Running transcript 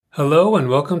Hello and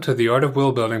welcome to the Art of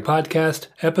World Building podcast,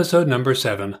 episode number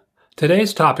 7.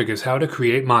 Today's topic is how to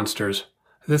create monsters.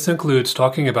 This includes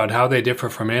talking about how they differ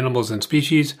from animals and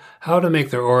species, how to make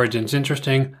their origins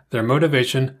interesting, their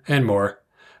motivation, and more.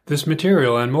 This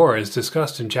material and more is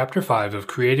discussed in Chapter 5 of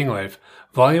Creating Life,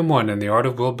 Volume 1 in the Art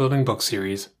of World Building book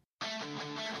series.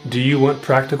 Do you want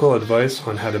practical advice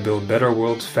on how to build better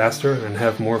worlds faster and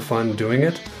have more fun doing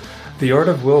it? The Art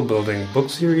of World Building book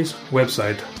series,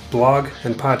 website, blog,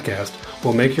 and podcast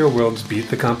will make your worlds beat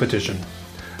the competition.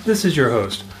 This is your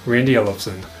host, Randy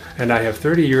Ellefson, and I have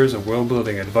 30 years of world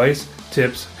building advice,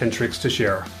 tips, and tricks to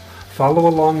share. Follow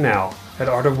along now at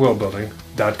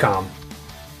artofworldbuilding.com.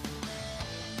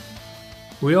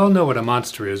 We all know what a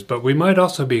monster is, but we might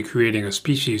also be creating a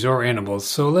species or animals,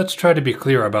 so let's try to be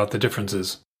clear about the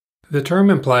differences. The term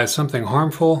implies something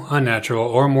harmful, unnatural,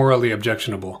 or morally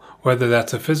objectionable, whether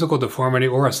that's a physical deformity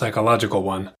or a psychological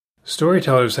one.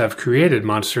 Storytellers have created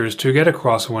monsters to get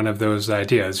across one of those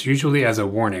ideas, usually as a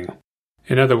warning.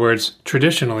 In other words,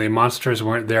 traditionally, monsters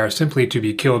weren't there simply to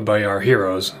be killed by our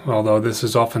heroes, although this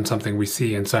is often something we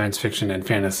see in science fiction and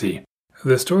fantasy.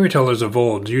 The storytellers of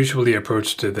old usually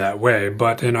approached it that way,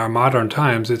 but in our modern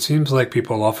times it seems like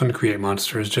people often create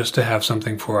monsters just to have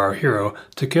something for our hero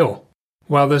to kill.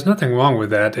 While there's nothing wrong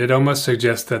with that, it almost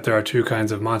suggests that there are two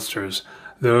kinds of monsters.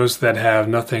 Those that have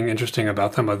nothing interesting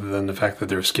about them other than the fact that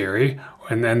they're scary,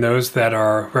 and then those that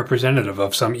are representative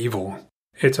of some evil.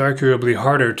 It's arguably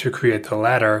harder to create the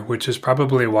latter, which is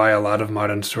probably why a lot of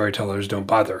modern storytellers don't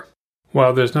bother.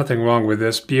 While there's nothing wrong with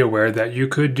this, be aware that you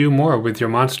could do more with your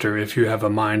monster if you have a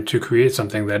mind to create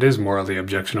something that is morally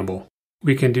objectionable.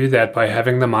 We can do that by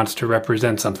having the monster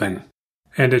represent something.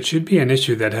 And it should be an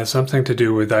issue that has something to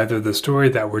do with either the story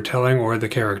that we're telling or the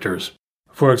characters.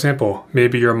 For example,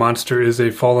 maybe your monster is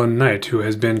a fallen knight who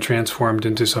has been transformed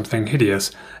into something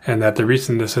hideous, and that the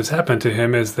reason this has happened to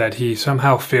him is that he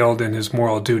somehow failed in his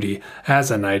moral duty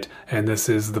as a knight, and this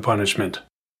is the punishment.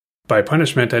 By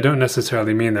punishment, I don't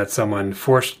necessarily mean that someone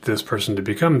forced this person to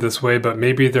become this way, but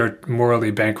maybe their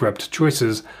morally bankrupt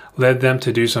choices led them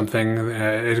to do something,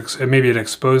 maybe it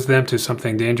exposed them to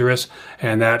something dangerous,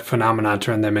 and that phenomenon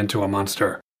turned them into a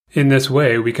monster. In this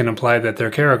way, we can imply that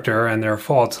their character and their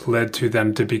faults led to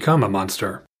them to become a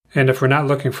monster. And if we're not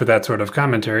looking for that sort of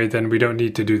commentary, then we don't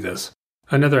need to do this.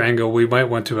 Another angle we might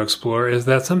want to explore is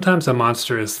that sometimes a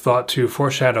monster is thought to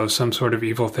foreshadow some sort of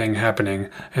evil thing happening,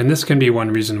 and this can be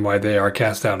one reason why they are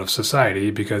cast out of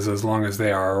society, because as long as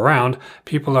they are around,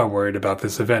 people are worried about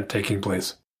this event taking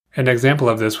place. An example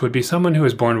of this would be someone who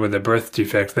is born with a birth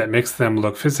defect that makes them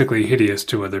look physically hideous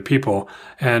to other people,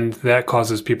 and that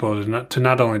causes people to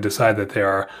not only decide that they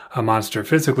are a monster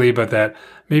physically, but that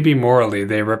maybe morally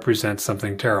they represent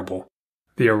something terrible.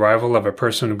 The arrival of a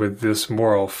person with this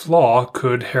moral flaw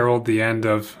could herald the end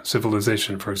of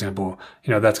civilization, for example.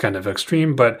 That's kind of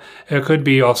extreme, but it could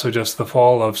be also just the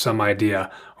fall of some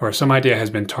idea, or some idea has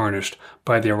been tarnished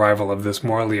by the arrival of this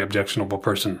morally objectionable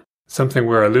person. Something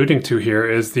we're alluding to here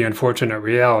is the unfortunate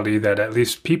reality that at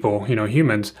least people,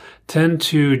 humans, tend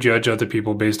to judge other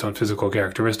people based on physical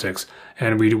characteristics,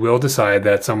 and we will decide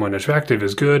that someone attractive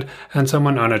is good and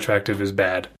someone unattractive is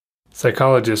bad.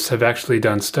 Psychologists have actually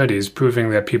done studies proving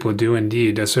that people do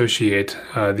indeed associate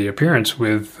the appearance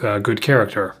with good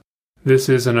character. This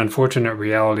is an unfortunate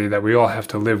reality that we all have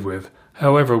to live with.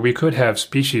 However, we could have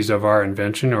species of our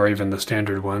invention, or even the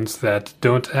standard ones, that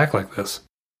don't act like this.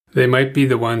 They might be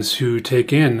the ones who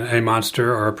take in a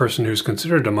monster or a person who's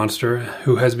considered a monster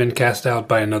who has been cast out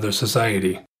by another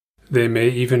society. They may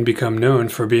even become known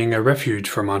for being a refuge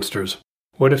for monsters.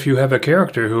 What if you have a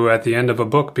character who at the end of a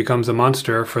book becomes a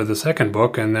monster for the second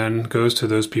book and then goes to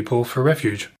those people for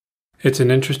refuge? It's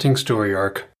an interesting story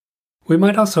arc. We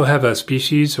might also have a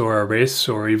species or a race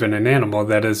or even an animal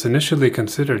that is initially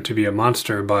considered to be a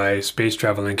monster by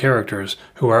space-traveling characters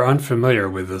who are unfamiliar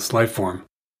with this life form.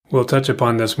 We'll touch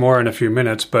upon this more in a few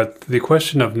minutes, but the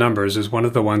question of numbers is one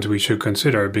of the ones we should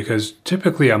consider because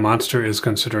typically a monster is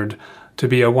considered to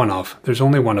be a one-off. There's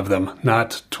only one of them,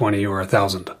 not 20 or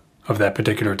 1,000. Of that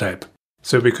particular type.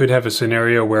 So we could have a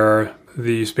scenario where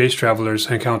the space travelers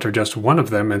encounter just one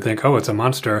of them and think, oh, it's a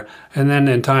monster, and then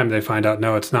in time they find out,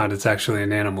 no, it's not, it's actually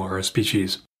an animal or a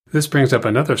species. This brings up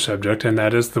another subject, and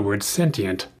that is the word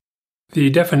sentient. The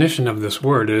definition of this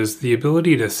word is the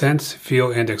ability to sense,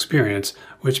 feel, and experience,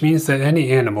 which means that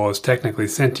any animal is technically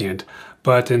sentient,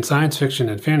 but in science fiction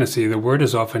and fantasy, the word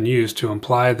is often used to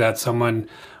imply that someone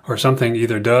or something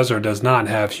either does or does not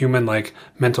have human-like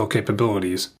mental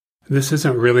capabilities. This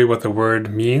isn't really what the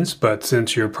word means, but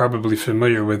since you're probably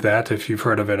familiar with that if you've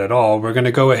heard of it at all, we're going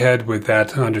to go ahead with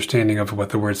that understanding of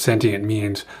what the word sentient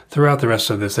means throughout the rest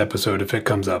of this episode if it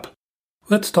comes up.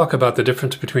 Let's talk about the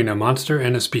difference between a monster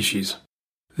and a species.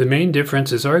 The main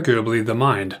difference is arguably the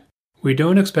mind. We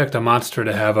don't expect a monster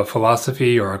to have a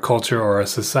philosophy or a culture or a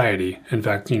society. In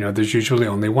fact, there's usually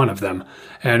only one of them.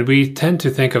 And we tend to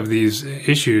think of these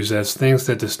issues as things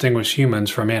that distinguish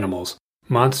humans from animals.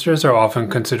 Monsters are often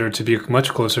considered to be much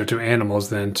closer to animals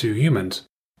than to humans.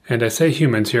 And I say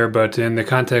humans here, but in the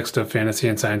context of fantasy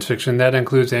and science fiction, that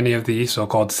includes any of the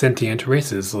so-called sentient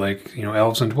races, like,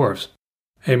 elves and dwarves.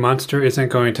 A monster isn't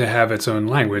going to have its own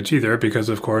language either, because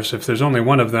of course if there's only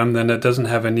one of them, then it doesn't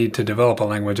have a need to develop a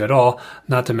language at all,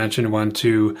 not to mention one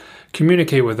to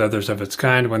communicate with others of its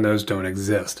kind when those don't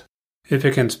exist. If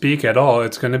it can speak at all,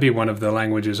 it's going to be one of the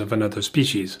languages of another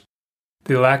species.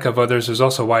 The lack of others is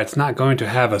also why it's not going to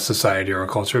have a society or a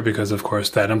culture, because of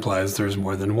course that implies there's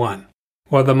more than one.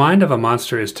 While the mind of a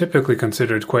monster is typically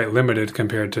considered quite limited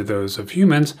compared to those of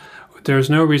humans, there's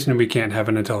no reason we can't have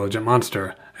an intelligent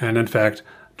monster, and in fact,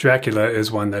 Dracula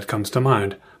is one that comes to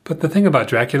mind. But the thing about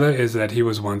Dracula is that he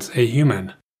was once a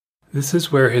human. This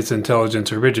is where his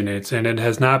intelligence originates, and it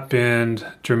has not been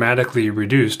dramatically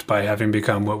reduced by having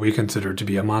become what we consider to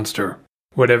be a monster.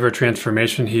 Whatever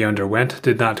transformation he underwent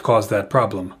did not cause that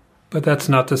problem. But that's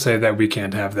not to say that we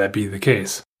can't have that be the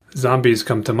case. Zombies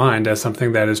come to mind as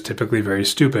something that is typically very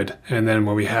stupid, and then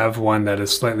when we have one that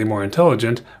is slightly more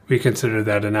intelligent, we consider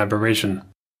that an aberration.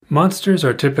 Monsters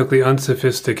are typically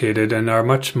unsophisticated and are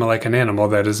much like an animal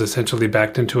that is essentially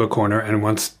backed into a corner and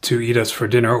wants to eat us for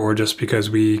dinner or just because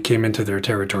we came into their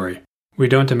territory. We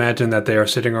don't imagine that they are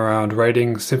sitting around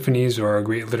writing symphonies or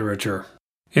great literature.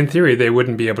 In theory, they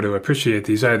wouldn't be able to appreciate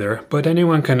these either, but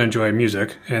anyone can enjoy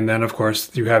music, and then of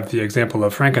course you have the example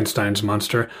of Frankenstein's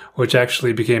monster, which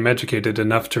actually became educated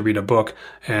enough to read a book,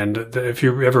 and if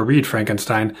you ever read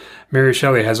Frankenstein, Mary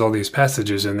Shelley has all these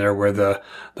passages in there where the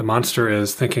monster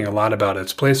is thinking a lot about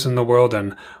its place in the world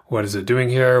and what is it doing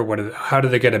here, how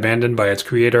did it get abandoned by its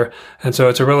creator, and so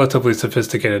it's a relatively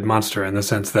sophisticated monster in the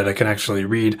sense that it can actually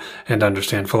read and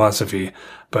understand philosophy.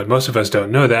 But most of us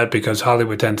don't know that because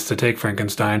Hollywood tends to take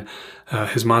Frankenstein,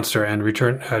 his monster,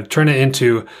 and turn it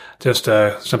into just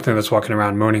something that's walking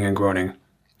around moaning and groaning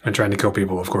and trying to kill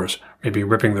people, of course, maybe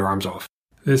ripping their arms off.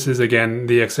 This is, again,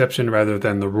 the exception rather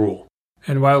than the rule.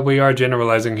 And while we are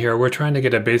generalizing here, we're trying to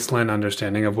get a baseline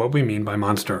understanding of what we mean by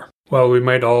monster. While we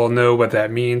might all know what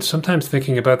that means, sometimes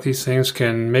thinking about these things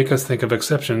can make us think of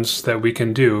exceptions that we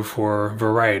can do for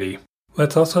variety.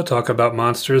 Let's also talk about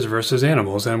monsters versus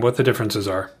animals and what the differences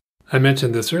are. I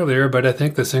mentioned this earlier, but I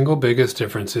think the single biggest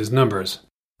difference is numbers.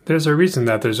 There's a reason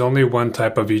that there's only one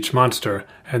type of each monster,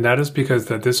 and that is because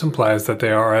this implies that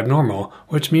they are abnormal,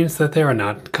 which means that they are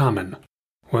not common.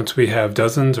 Once we have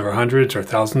dozens or hundreds or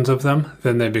thousands of them,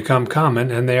 then they become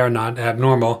common and they are not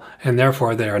abnormal, and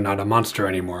therefore they are not a monster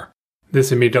anymore.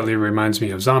 This immediately reminds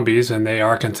me of zombies, and they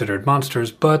are considered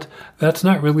monsters, but that's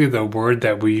not really the word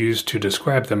that we use to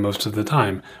describe them most of the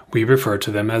time. We refer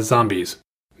to them as zombies.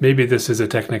 Maybe this is a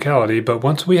technicality, but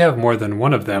once we have more than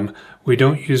one of them, we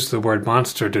don't use the word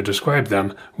monster to describe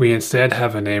them. We instead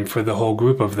have a name for the whole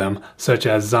group of them, such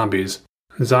as zombies.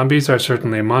 Zombies are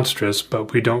certainly monstrous,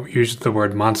 but we don't use the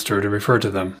word monster to refer to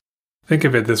them. Think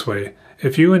of it this way.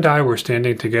 If you and I were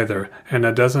standing together, and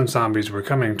a dozen zombies were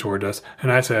coming toward us,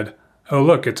 and I said, "Oh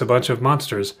look, it's a bunch of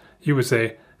monsters," you would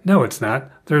say, "No, it's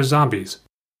not. They're zombies."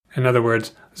 In other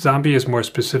words, zombie is more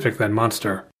specific than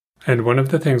monster. And one of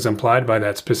the things implied by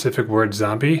that specific word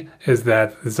zombie is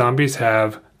that zombies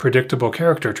have predictable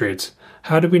character traits.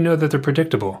 How do we know that they're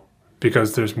predictable?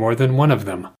 Because there's more than one of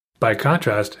them. By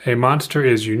contrast, a monster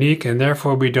is unique and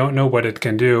therefore we don't know what it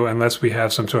can do unless we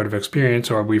have some sort of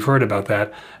experience or we've heard about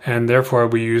that, and therefore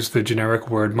we use the generic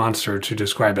word monster to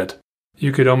describe it.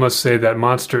 You could almost say that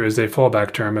monster is a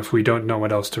fallback term if we don't know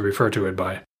what else to refer to it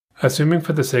by. Assuming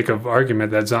for the sake of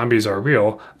argument that zombies are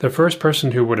real, the first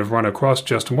person who would have run across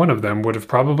just one of them would have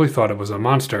probably thought it was a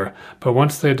monster, but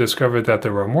once they discovered that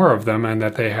there were more of them and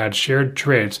that they had shared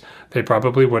traits, they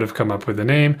probably would have come up with a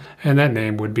name, and that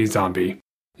name would be zombie.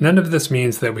 None of this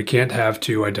means that we can't have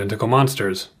two identical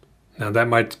monsters. Now that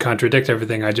might contradict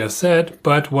everything I just said,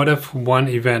 but what if one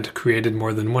event created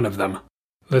more than one of them?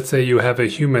 Let's say you have a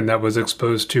human that was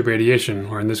exposed to radiation,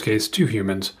 or in this case, two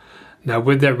humans. Now,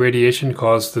 would that radiation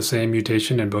cause the same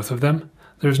mutation in both of them?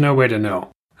 There's no way to know.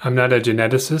 I'm not a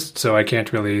geneticist, so I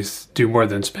can't really do more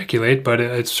than speculate, but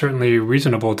it's certainly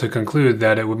reasonable to conclude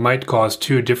that it might cause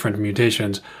two different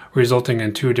mutations, resulting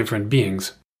in two different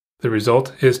beings. The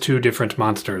result is two different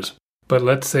monsters. But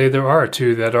let's say there are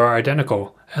two that are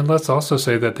identical, and let's also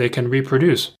say that they can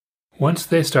reproduce. Once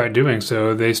they start doing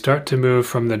so, they start to move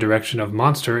from the direction of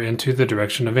monster into the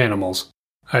direction of animals.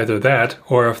 Either that,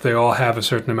 or if they all have a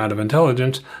certain amount of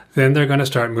intelligence, then they're going to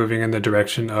start moving in the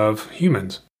direction of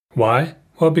humans. Why?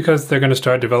 Well, because they're going to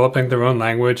start developing their own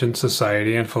language and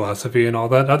society and philosophy and all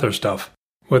that other stuff.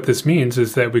 What this means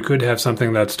is that we could have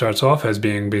something that starts off as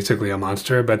being basically a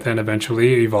monster, but then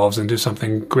eventually evolves into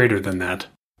something greater than that.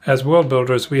 As world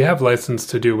builders, we have license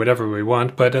to do whatever we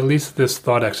want, but at least this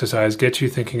thought exercise gets you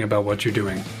thinking about what you're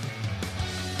doing.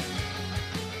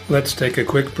 Let's take a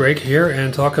quick break here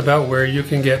and talk about where you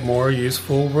can get more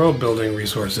useful world-building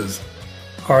resources.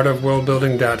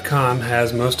 Artofworldbuilding.com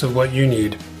has most of what you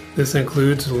need. This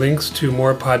includes links to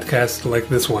more podcasts like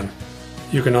this one.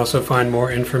 You can also find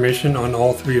more information on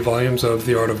all 3 volumes of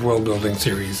the Art of World Building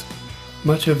series.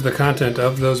 Much of the content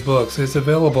of those books is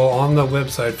available on the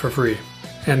website for free.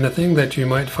 And the thing that you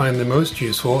might find the most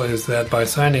useful is that by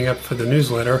signing up for the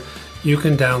newsletter, you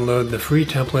can download the free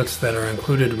templates that are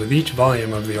included with each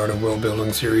volume of the Art of World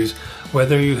Building series,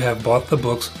 whether you have bought the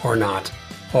books or not.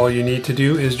 All you need to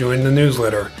do is join the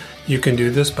newsletter. You can do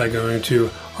this by going to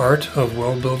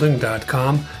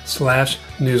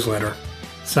artofworldbuilding.com/newsletter.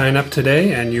 Sign up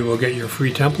today and you will get your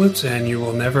free templates and you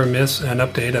will never miss an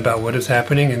update about what is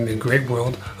happening in the great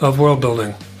world of world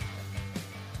building.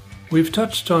 We've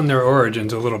touched on their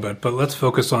origins a little bit, but let's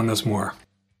focus on this more.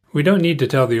 We don't need to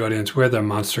tell the audience where their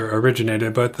monster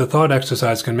originated, but the thought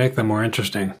exercise can make them more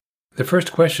interesting. The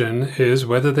first question is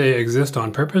whether they exist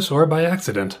on purpose or by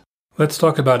accident. Let's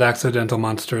talk about accidental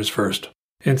monsters first.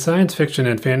 In science fiction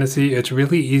and fantasy, it's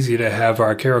really easy to have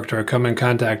our character come in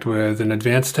contact with an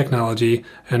advanced technology,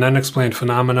 an unexplained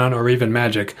phenomenon, or even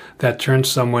magic that turns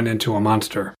someone into a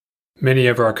monster. Many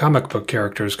of our comic book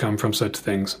characters come from such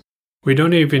things. We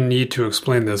don't even need to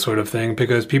explain this sort of thing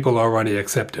because people already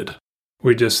accept it.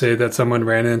 We just say that someone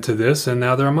ran into this and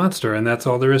now they're a monster, and that's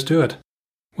all there is to it.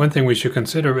 One thing we should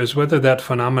consider is whether that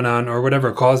phenomenon or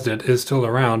whatever caused it is still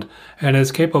around and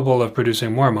is capable of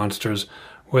producing more monsters,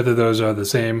 whether those are the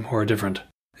same or different.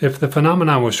 If the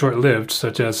phenomenon was short-lived,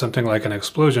 such as something like an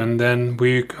explosion, then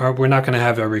we're not going to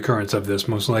have a recurrence of this,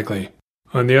 most likely.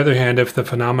 On the other hand, if the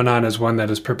phenomenon is one that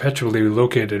is perpetually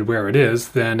located where it is,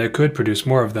 then it could produce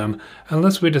more of them,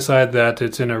 unless we decide that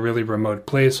it's in a really remote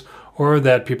place, or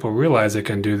that people realize it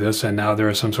can do this and now there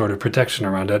is some sort of protection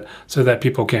around it so that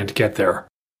people can't get there.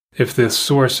 If this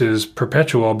source is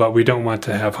perpetual but we don't want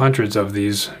to have hundreds of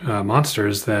these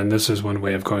monsters, then this is one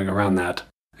way of going around that.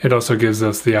 It also gives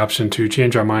us the option to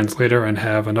change our minds later and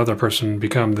have another person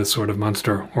become this sort of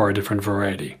monster or a different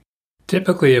variety.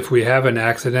 Typically, if we have an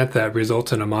accident that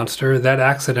results in a monster, that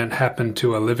accident happened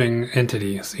to a living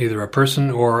entity, either a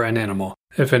person or an animal.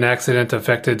 If an accident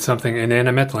affected something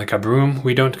inanimate like a broom,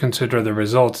 we don't consider the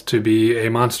result to be a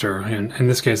monster. In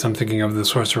this case, I'm thinking of The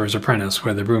Sorcerer's Apprentice,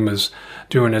 where the broom is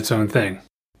doing its own thing.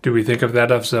 Do we think of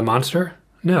that as a monster?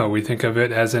 No, we think of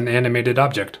it as an animated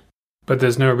object. But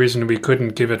there's no reason we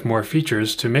couldn't give it more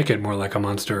features to make it more like a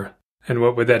monster. And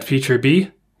what would that feature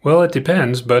be? Well, it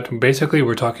depends, but basically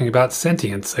we're talking about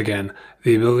sentience again,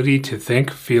 the ability to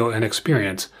think, feel, and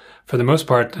experience. For the most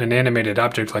part, an animated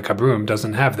object like a broom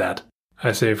doesn't have that.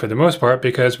 I say for the most part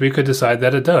because we could decide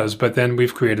that it does, but then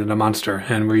we've created a monster,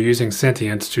 and we're using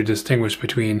sentience to distinguish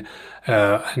between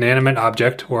an animate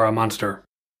object or a monster.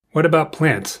 What about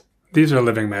plants? These are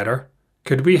living matter.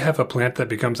 Could we have a plant that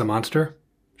becomes a monster?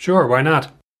 Sure, why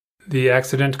not? The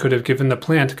accident could have given the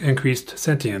plant increased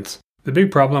sentience. The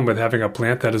big problem with having a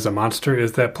plant that is a monster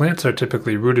is that plants are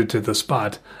typically rooted to the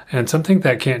spot, and something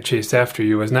that can't chase after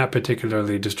you is not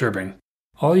particularly disturbing.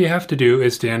 All you have to do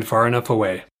is stand far enough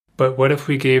away. But what if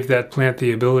we gave that plant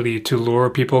the ability to lure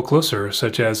people closer,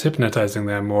 such as hypnotizing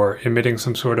them or emitting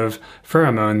some sort of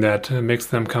pheromone that makes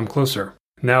them come closer?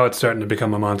 Now it's starting to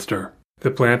become a monster. The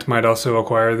plant might also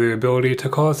acquire the ability to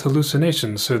cause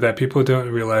hallucinations so that people don't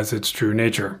realize its true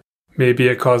nature. Maybe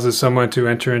it causes someone to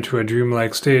enter into a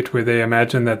dreamlike state where they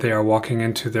imagine that they are walking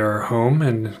into their home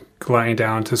and lying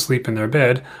down to sleep in their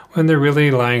bed when they're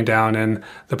really lying down in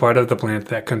the part of the plant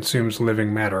that consumes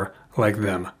living matter, like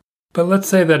them. But let's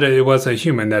say that it was a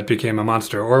human that became a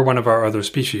monster, or one of our other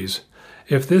species.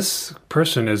 If this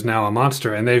person is now a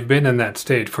monster and they've been in that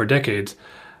state for decades,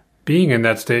 being in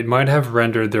that state might have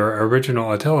rendered their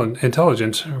original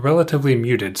intelligence relatively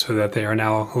muted so that they are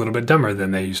now a little bit dumber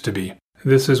than they used to be.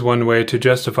 This is one way to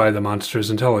justify the monster's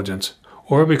intelligence.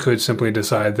 Or we could simply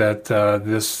decide that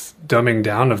this dumbing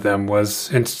down of them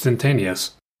was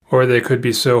instantaneous. Or they could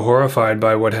be so horrified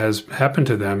by what has happened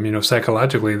to them,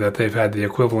 psychologically, that they've had the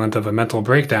equivalent of a mental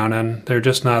breakdown and they're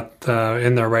just not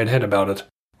in their right head about it.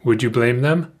 Would you blame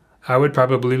them? I would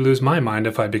probably lose my mind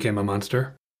if I became a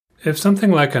monster. If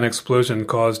something like an explosion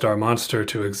caused our monster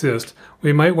to exist,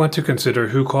 we might want to consider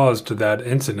who caused that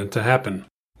incident to happen.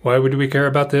 Why would we care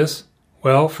about this?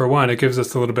 Well, for one, it gives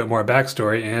us a little bit more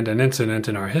backstory and an incident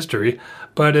in our history,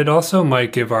 but it also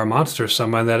might give our monster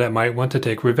someone that it might want to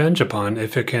take revenge upon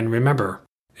if it can remember.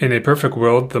 In a perfect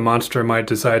world, the monster might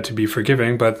decide to be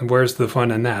forgiving, but where's the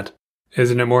fun in that?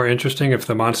 Isn't it more interesting if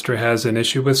the monster has an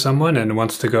issue with someone and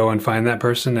wants to go and find that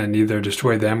person and either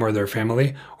destroy them or their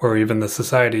family, or even the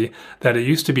society that it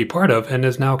used to be part of and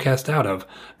is now cast out of?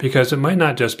 Because it might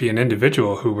not just be an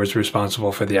individual who was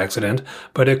responsible for the accident,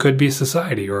 but it could be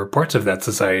society or parts of that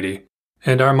society.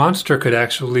 And our monster could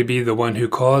actually be the one who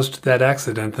caused that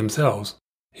accident themselves.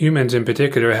 Humans in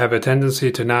particular have a tendency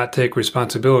to not take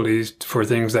responsibilities for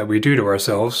things that we do to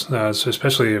ourselves,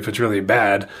 especially if it's really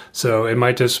bad, so it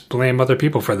might just blame other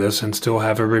people for this and still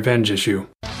have a revenge issue.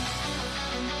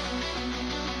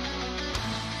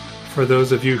 For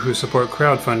those of you who support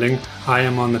crowdfunding, I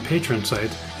am on the Patreon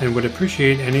site and would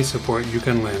appreciate any support you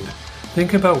can lend.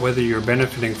 Think about whether you're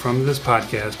benefiting from this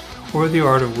podcast or the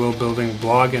Art of World Building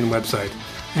blog and website,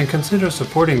 and consider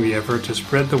supporting the effort to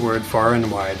spread the word far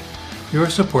and wide. Your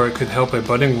support could help a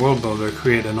budding world builder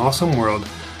create an awesome world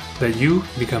that you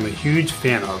become a huge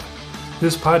fan of.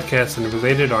 This podcast and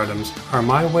related items are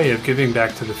my way of giving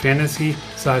back to the fantasy,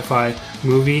 sci-fi,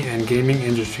 movie, and gaming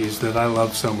industries that I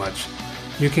love so much.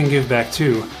 You can give back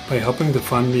too by helping to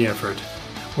fund the effort.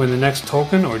 When the next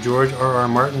Tolkien or George R.R.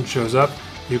 Martin shows up,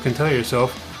 you can tell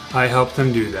yourself, I helped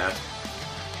them do that.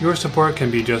 Your support can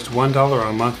be just $1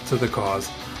 a month to the cause.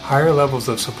 Higher levels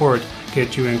of support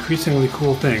get you increasingly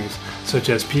cool things, such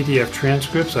as PDF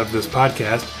transcripts of this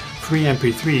podcast, free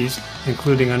MP3s,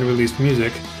 including unreleased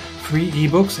music, free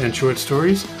ebooks and short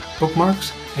stories,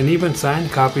 bookmarks, and even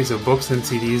signed copies of books and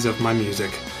CDs of my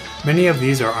music. Many of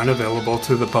these are unavailable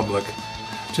to the public.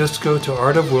 Just go to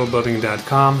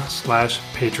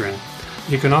artofworldbuilding.com/patron.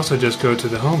 You can also just go to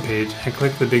the homepage and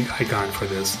click the big icon for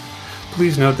this.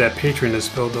 Please note that patron is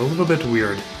spelled a little bit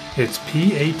weird. It's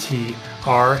Patreon.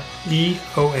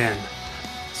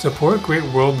 Support great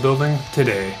world building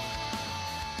today.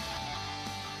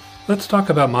 Let's talk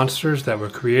about monsters that were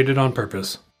created on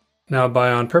purpose. Now,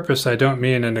 by on purpose, I don't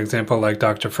mean an example like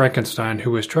Dr. Frankenstein,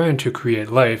 who was trying to create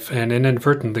life and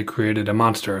inadvertently created a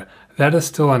monster. That is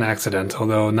still an accident,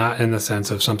 although not in the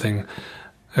sense of something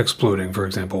exploding, for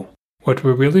example. What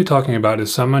we're really talking about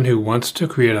is someone who wants to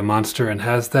create a monster and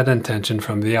has that intention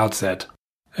from the outset.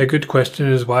 A good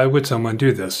question is, why would someone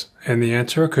do this? And the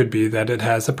answer could be that it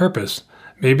has a purpose.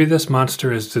 Maybe this monster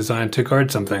is designed to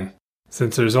guard something.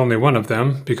 Since there's only one of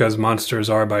them, because monsters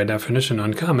are by definition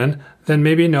uncommon, then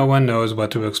maybe no one knows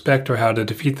what to expect or how to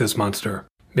defeat this monster.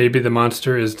 Maybe the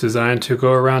monster is designed to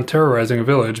go around terrorizing a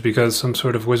village because some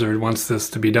sort of wizard wants this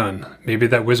to be done. Maybe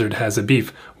that wizard has a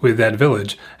beef with that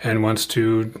village and wants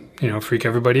to, freak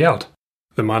everybody out.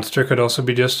 The monster could also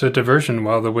be just a diversion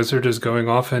while the wizard is going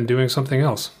off and doing something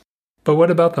else. But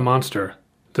what about the monster?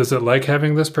 Does it like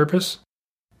having this purpose?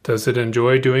 Does it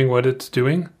enjoy doing what it's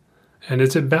doing? And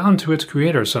is it bound to its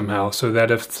creator somehow, so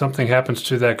that if something happens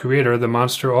to that creator, the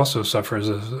monster also suffers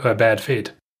a bad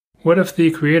fate? What if the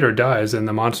creator dies and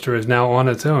the monster is now on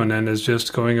its own and is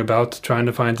just going about trying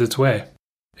to find its way?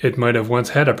 It might have once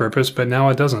had a purpose, but now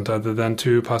it doesn't, other than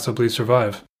to possibly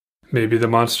survive. Maybe the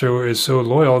monster is so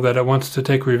loyal that it wants to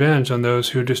take revenge on those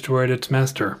who destroyed its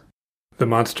master. The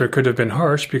monster could have been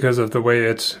harsh because of the way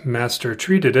its master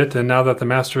treated it, and now that the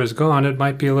master is gone, it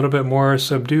might be a little bit more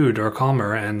subdued or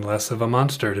calmer and less of a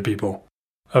monster to people.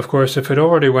 Of course, if it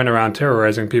already went around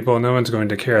terrorizing people, no one's going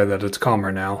to care that it's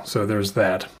calmer now, so there's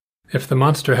that. If the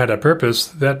monster had a purpose,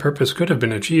 that purpose could have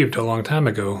been achieved a long time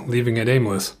ago, leaving it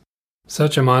aimless.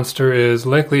 Such a monster is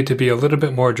likely to be a little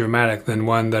bit more dramatic than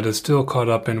one that is still caught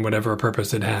up in whatever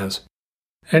purpose it has.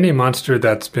 Any monster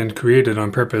that's been created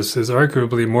on purpose is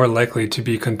arguably more likely to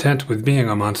be content with being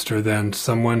a monster than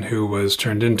someone who was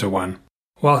turned into one.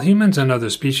 While humans and other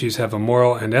species have a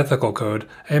moral and ethical code,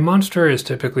 a monster is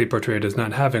typically portrayed as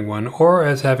not having one, or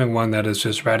as having one that is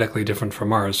just radically different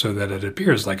from ours so that it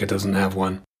appears like it doesn't have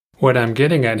one. What I'm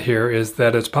getting at here is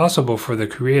that it's possible for the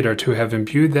creator to have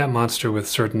imbued that monster with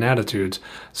certain attitudes,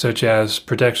 such as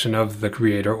protection of the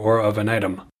creator or of an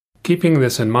item. Keeping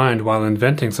this in mind while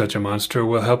inventing such a monster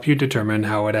will help you determine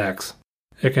how it acts.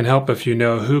 It can help if you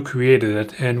know who created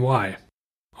it and why.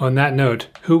 On that note,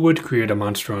 who would create a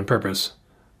monster on purpose?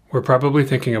 We're probably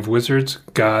thinking of wizards,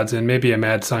 gods, and maybe a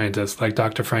mad scientist like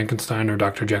Dr. Frankenstein or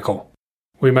Dr. Jekyll.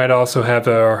 We might also have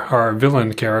our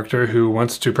villain character who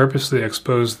wants to purposely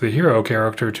expose the hero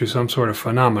character to some sort of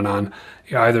phenomenon,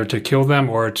 either to kill them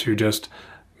or to just,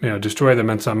 destroy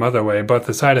them in some other way, but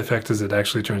the side effect is it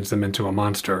actually turns them into a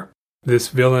monster. This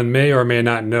villain may or may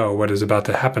not know what is about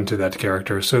to happen to that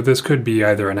character, so this could be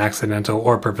either an accidental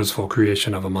or purposeful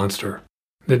creation of a monster.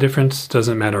 The difference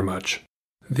doesn't matter much.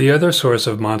 The other source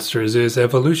of monsters is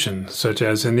evolution, such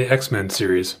as in the X-Men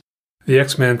series. The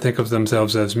X-Men think of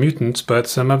themselves as mutants, but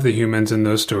some of the humans in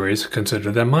those stories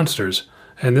consider them monsters,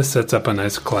 and this sets up a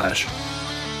nice clash.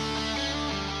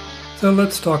 So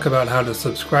let's talk about how to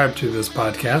subscribe to this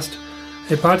podcast.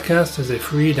 A podcast is a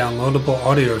free downloadable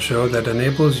audio show that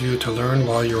enables you to learn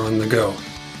while you're on the go.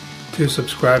 To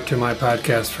subscribe to my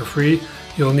podcast for free,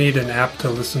 you'll need an app to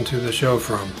listen to the show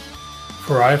from.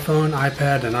 For iPhone,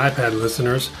 iPad, and iPad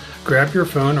listeners, grab your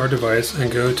phone or device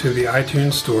and go to the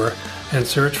iTunes Store and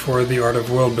search for The Art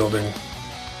of World Building.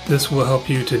 This will help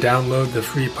you to download the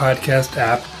free podcast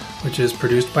app, which is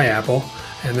produced by Apple,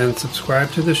 and then subscribe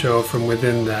to the show from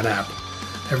within that app.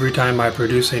 Every time I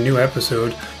produce a new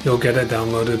episode, you'll get it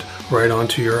downloaded right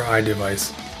onto your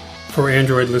iDevice. For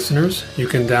Android listeners, you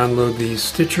can download the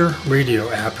Stitcher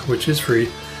Radio app, which is free,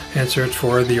 and search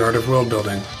for The Art of World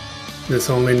Building. This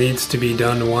only needs to be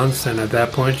done once, and at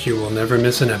that point you will never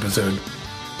miss an episode.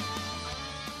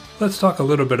 Let's talk a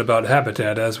little bit about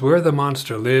habitat, as where the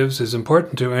monster lives is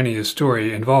important to any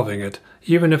story involving it,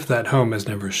 even if that home is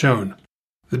never shown.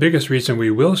 The biggest reason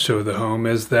we will show the home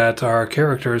is that our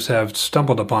characters have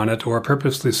stumbled upon it or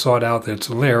purposely sought out its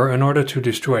lair in order to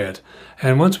destroy it,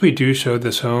 and once we do show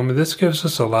this home, this gives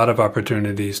us a lot of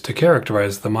opportunities to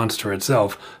characterize the monster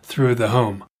itself through the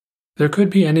home. There could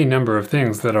be any number of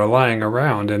things that are lying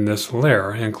around in this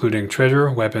lair, including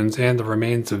treasure, weapons, and the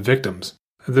remains of victims.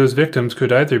 Those victims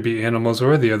could either be animals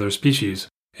or the other species.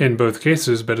 In both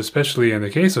cases, but especially in the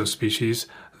case of species,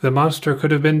 the monster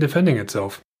could have been defending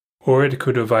itself. Or it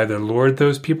could have either lured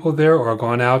those people there or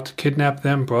gone out, kidnapped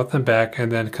them, brought them back,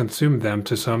 and then consumed them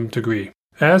to some degree.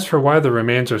 As for why the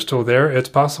remains are still there, it's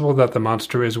possible that the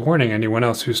monster is warning anyone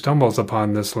else who stumbles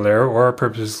upon this lair or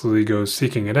purposely goes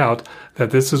seeking it out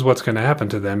that this is what's going to happen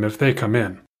to them if they come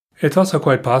in. It's also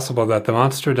quite possible that the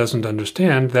monster doesn't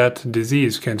understand that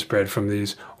disease can spread from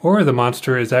these, or the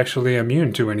monster is actually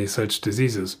immune to any such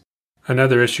diseases.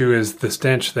 Another issue is the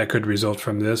stench that could result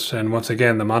from this, and once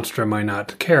again the monster might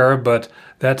not care, but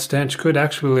that stench could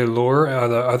actually lure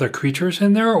other creatures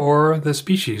in there, or the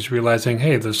species realizing,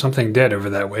 hey, there's something dead over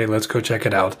that way, let's go check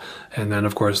it out, and then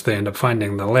of course they end up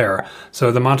finding the lair,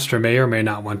 so the monster may or may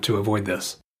not want to avoid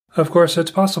this. Of course,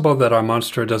 it's possible that our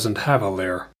monster doesn't have a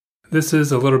lair. This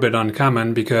is a little bit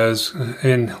uncommon because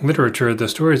in literature the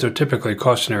stories are typically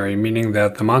cautionary, meaning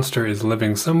that the monster is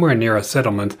living somewhere near a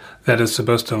settlement that is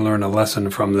supposed to learn a lesson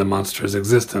from the monster's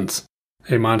existence.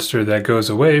 A monster that goes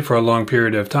away for a long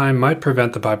period of time might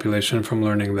prevent the population from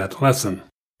learning that lesson.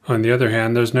 On the other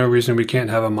hand, there's no reason we can't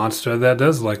have a monster that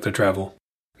does like to travel.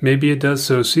 Maybe it does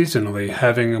so seasonally,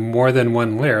 having more than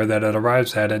one lair that it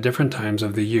arrives at different times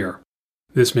of the year.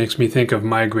 This makes me think of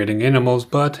migrating animals,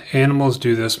 but animals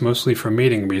do this mostly for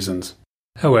mating reasons.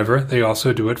 However, they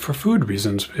also do it for food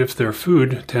reasons if their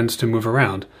food tends to move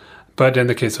around. But in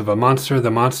the case of a monster, the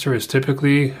monster is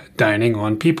typically dining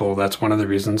on people. That's one of the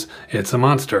reasons it's a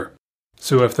monster.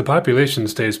 So if the population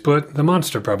stays put, the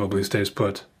monster probably stays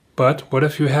put. But what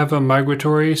if you have a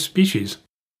migratory species?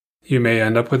 You may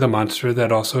end up with a monster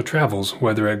that also travels,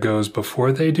 whether it goes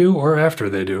before they do or after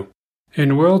they do.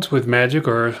 In worlds with magic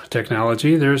or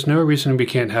technology, there's no reason we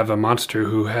can't have a monster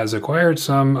who has acquired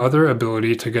some other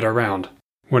ability to get around.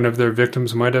 One of their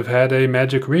victims might have had a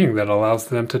magic ring that allows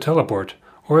them to teleport,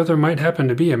 or there might happen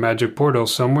to be a magic portal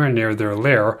somewhere near their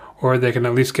lair, or they can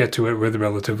at least get to it with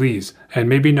relative ease, and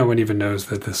maybe no one even knows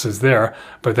that this is there,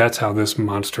 but that's how this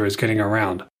monster is getting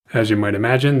around. As you might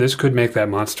imagine, this could make that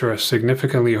monster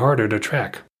significantly harder to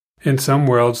track. In some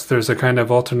worlds, there's a kind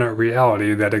of alternate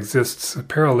reality that exists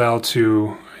parallel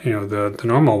to, the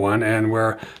normal one, and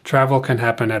where travel can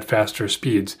happen at faster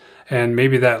speeds. And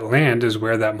maybe that land is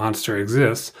where that monster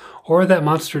exists, or that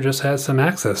monster just has some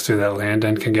access to that land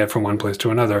and can get from one place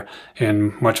to another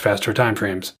in much faster time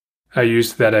frames. I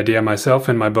used that idea myself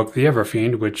in my book The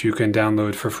Everfiend, which you can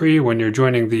download for free when you're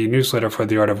joining the newsletter for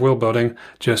The Art of World Building.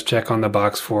 Just check on the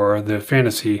box for the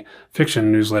fantasy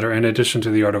fiction newsletter in addition to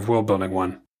the Art of World Building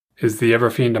one. Is the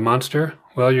Everfiend a monster?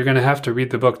 Well, you're going to have to read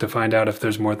the book to find out if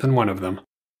there's more than one of them.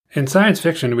 In science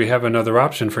fiction, we have another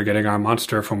option for getting our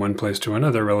monster from one place to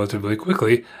another relatively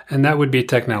quickly, and that would be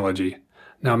technology.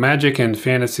 Now, magic and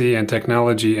fantasy and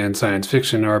technology and science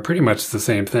fiction are pretty much the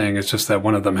same thing, it's just that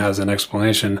one of them has an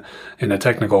explanation in a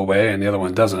technical way and the other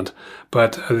one doesn't.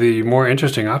 But the more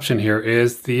interesting option here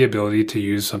is the ability to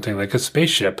use something like a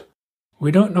spaceship.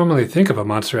 We don't normally think of a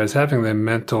monster as having the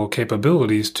mental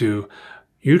capabilities to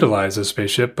utilize a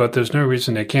spaceship, but there's no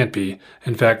reason it can't be.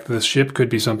 In fact, the ship could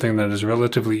be something that is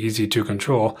relatively easy to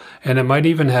control, and it might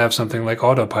even have something like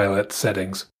autopilot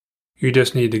settings. You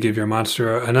just need to give your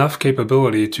monster enough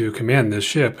capability to command this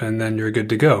ship, and then you're good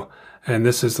to go. And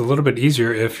this is a little bit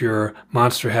easier if your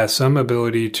monster has some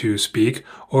ability to speak,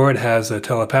 or it has a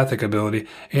telepathic ability,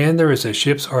 and there is a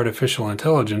ship's artificial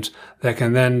intelligence that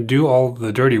can then do all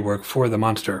the dirty work for the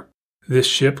monster. This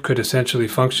ship could essentially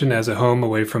function as a home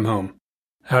away from home.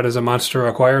 How does a monster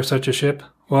acquire such a ship?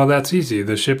 Well, that's easy.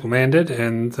 The ship landed,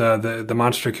 and the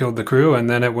monster killed the crew, and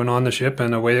then it went on the ship,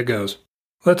 and away it goes.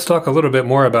 Let's talk a little bit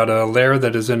more about a lair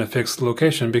that is in a fixed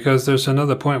location, because there's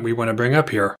another point we want to bring up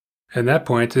here. And that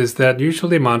point is that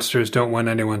usually monsters don't want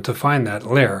anyone to find that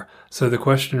lair. So the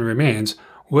question remains,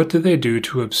 what do they do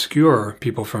to obscure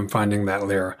people from finding that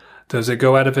lair? Does it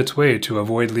go out of its way to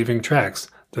avoid leaving tracks?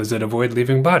 Does it avoid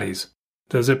leaving bodies?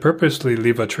 Does it purposely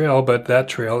leave a trail, but that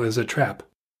trail is a trap?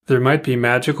 There might be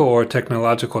magical or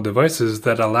technological devices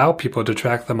that allow people to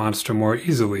track the monster more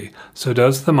easily. So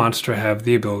does the monster have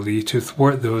the ability to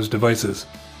thwart those devices?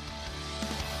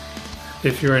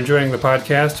 If you're enjoying the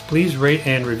podcast, please rate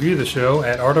and review the show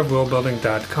at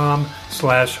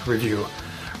artofworldbuilding.com/review.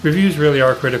 Reviews really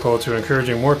are critical to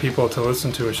encouraging more people to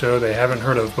listen to a show they haven't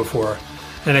heard of before,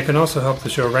 and it can also help the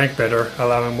show rank better,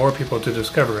 allowing more people to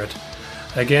discover it.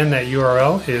 Again, that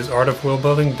URL is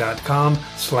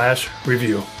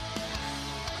artofworldbuilding.com/review.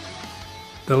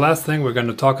 The last thing we're going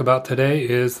to talk about today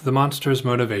is the monster's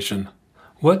motivation.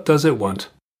 What does it want?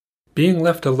 Being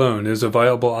left alone is a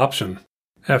viable option.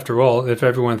 After all, if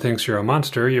everyone thinks you're a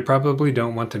monster, you probably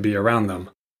don't want to be around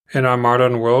them. In our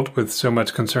modern world, with so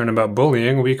much concern about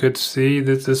bullying, we could see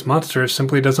that this monster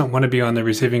simply doesn't want to be on the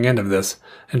receiving end of this.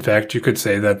 In fact, you could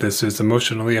say that this is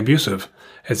emotionally abusive.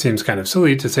 It seems kind of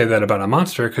silly to say that about a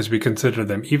monster because we consider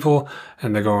them evil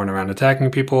and they're going around attacking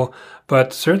people,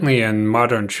 but certainly in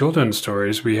modern children's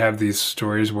stories, we have these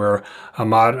stories where a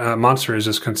monster is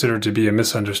just considered to be a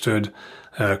misunderstood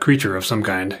creature of some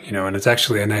kind, and it's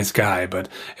actually a nice guy, but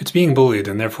it's being bullied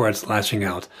and therefore it's lashing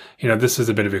out. This is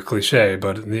a bit of a cliche,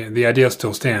 but the idea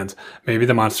still stands. Maybe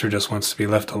the monster just wants to be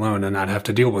left alone and not have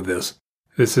to deal with this.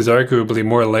 This is arguably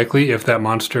more likely if that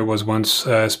monster was once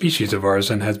a species of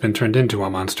ours and has been turned into a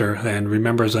monster and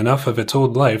remembers enough of its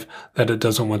old life that it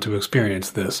doesn't want to experience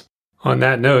this. On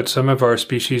that note, some of our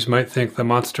species might think the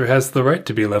monster has the right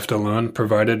to be left alone,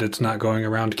 provided it's not going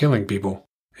around killing people.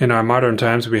 In our modern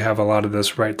times, we have a lot of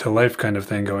this right to life kind of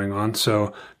thing going on,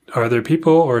 so are there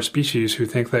people or species who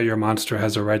think that your monster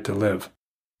has a right to live?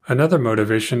 Another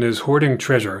motivation is hoarding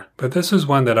treasure, but this is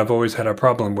one that I've always had a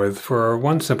problem with for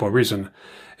one simple reason.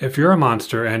 If you're a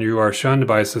monster and you are shunned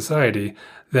by society,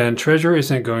 then treasure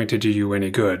isn't going to do you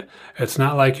any good. It's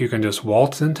not like you can just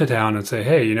waltz into town and say,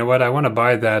 hey, you know what, I want to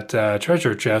buy that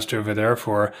treasure chest over there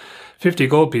for 50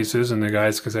 gold pieces, and the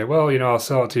guys can say, well, I'll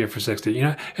sell it to you for 60.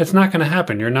 It's not going to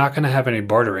happen. You're not going to have any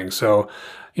bartering. So,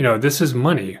 this is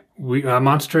money. A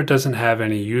monster doesn't have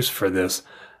any use for this.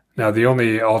 Now, the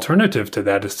only alternative to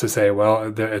that is to say,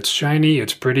 well, it's shiny,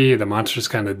 it's pretty, the monster's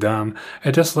kind of dumb.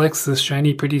 It just likes this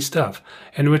shiny, pretty stuff.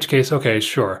 In which case, okay,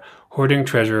 sure, hoarding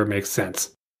treasure makes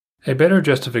sense. A better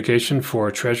justification for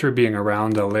treasure being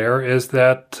around a lair is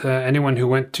that anyone who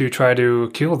went to try to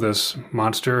kill this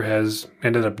monster has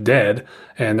ended up dead,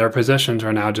 and their possessions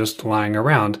are now just lying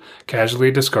around,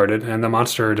 casually discarded, and the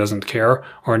monster doesn't care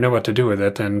or know what to do with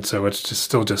it, and so it's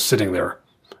still just sitting there.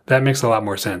 That makes a lot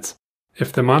more sense.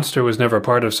 If the monster was never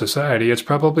part of society, it's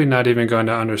probably not even going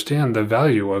to understand the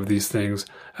value of these things,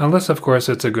 unless, of course,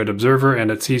 it's a good observer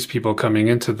and it sees people coming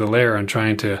into the lair and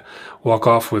trying to walk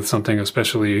off with something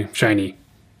especially shiny.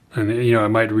 And, it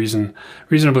might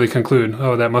reasonably conclude,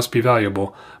 oh, that must be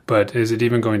valuable, but is it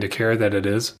even going to care that it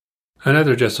is?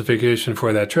 Another justification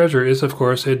for that treasure is, of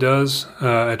course, it does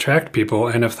attract people,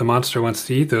 and if the monster wants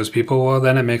to eat those people, well,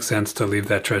 then it makes sense to leave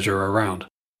that treasure around.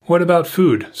 What about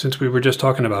food, since we were just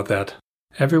talking about that?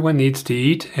 Everyone needs to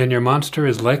eat, and your monster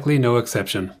is likely no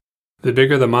exception. The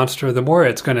bigger the monster, the more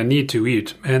it's going to need to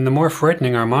eat, and the more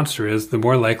frightening our monster is, the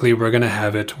more likely we're going to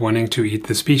have it wanting to eat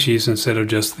the species instead of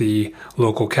just the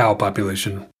local cow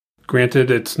population.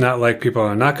 Granted, it's not like people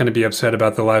are not going to be upset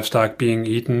about the livestock being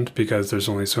eaten because there's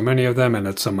only so many of them and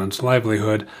it's someone's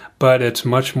livelihood, but it's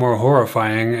much more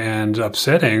horrifying and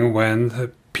upsetting when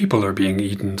the people are being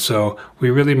eaten, so we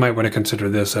really might want to consider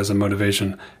this as a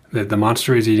motivation, that the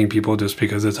monster is eating people just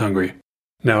because it's hungry.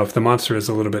 Now, if the monster is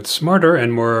a little bit smarter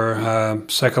and more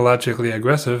psychologically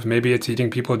aggressive, maybe it's eating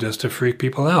people just to freak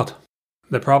people out.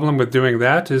 The problem with doing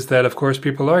that is that, of course,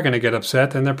 people are going to get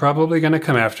upset and they're probably going to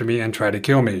come after me and try to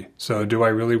kill me. So do I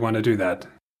really want to do that?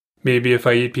 Maybe if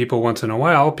I eat people once in a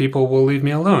while, people will leave me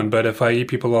alone, but if I eat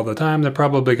people all the time, they're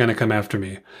probably going to come after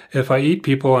me. If I eat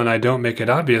people and I don't make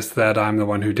it obvious that I'm the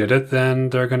one who did it,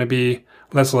 then they're going to be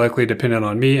less likely to pin it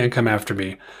on me and come after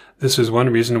me. This is one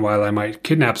reason why I might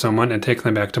kidnap someone and take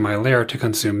them back to my lair to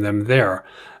consume them there.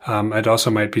 It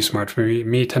also might be smart for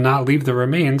me to not leave the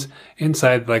remains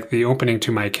inside, like the opening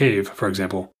to my cave, for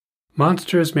example.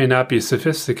 Monsters may not be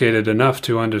sophisticated enough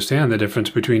to understand the difference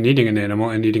between eating an animal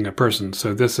and eating a person,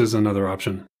 so this is another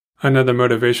option. Another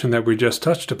motivation that we just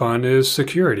touched upon is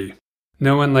security.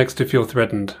 No one likes to feel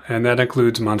threatened, and that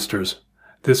includes monsters.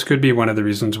 This could be one of the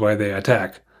reasons why they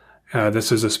attack.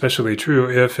 This is especially true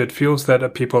if it feels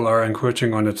that people are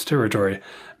encroaching on its territory.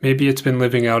 Maybe it's been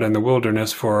living out in the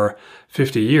wilderness for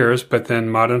 50 years, but then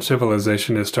modern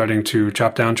civilization is starting to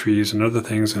chop down trees and other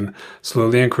things and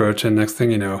slowly encroach, and next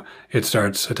thing you know, it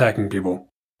starts attacking people.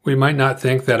 We might not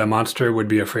think that a monster would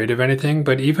be afraid of anything,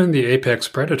 but even the apex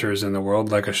predators in the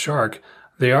world, like a shark,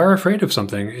 they are afraid of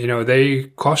something. They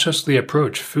cautiously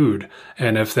approach food,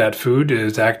 and if that food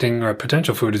is acting, or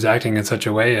potential food is acting in such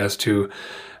a way as to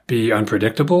be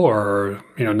unpredictable or,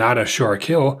 not a sure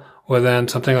kill, well then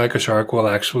something like a shark will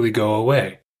actually go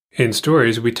away. In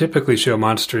stories, we typically show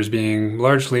monsters being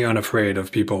largely unafraid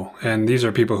of people, and these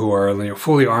are people who are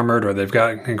fully armored, or they've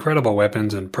got incredible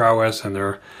weapons and prowess, and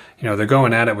they're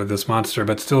going at it with this monster,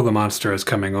 but still the monster is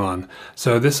coming on.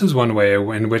 So this is one way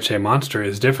in which a monster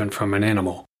is different from an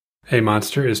animal. A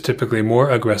monster is typically more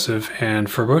aggressive and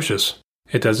ferocious.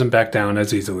 It doesn't back down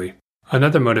as easily.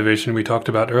 Another motivation we talked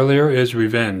about earlier is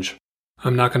revenge.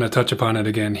 I'm not going to touch upon it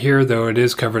again here, though it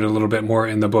is covered a little bit more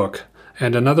in the book.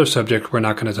 And another subject we're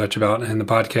not going to touch about in the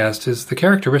podcast is the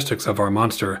characteristics of our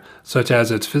monster, such as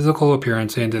its physical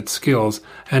appearance and its skills,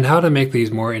 and how to make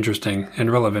these more interesting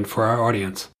and relevant for our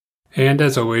audience. And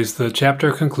as always, the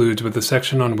chapter concludes with a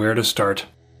section on where to start.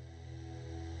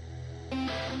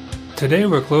 Today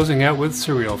we're closing out with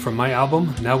Surreal from my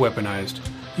album, Now Weaponized.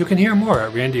 You can hear more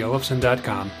at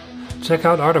randyellefson.com. Check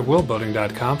out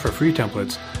artofworldbuilding.com for free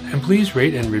templates, and please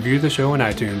rate and review the show on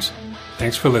iTunes.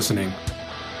 Thanks for listening.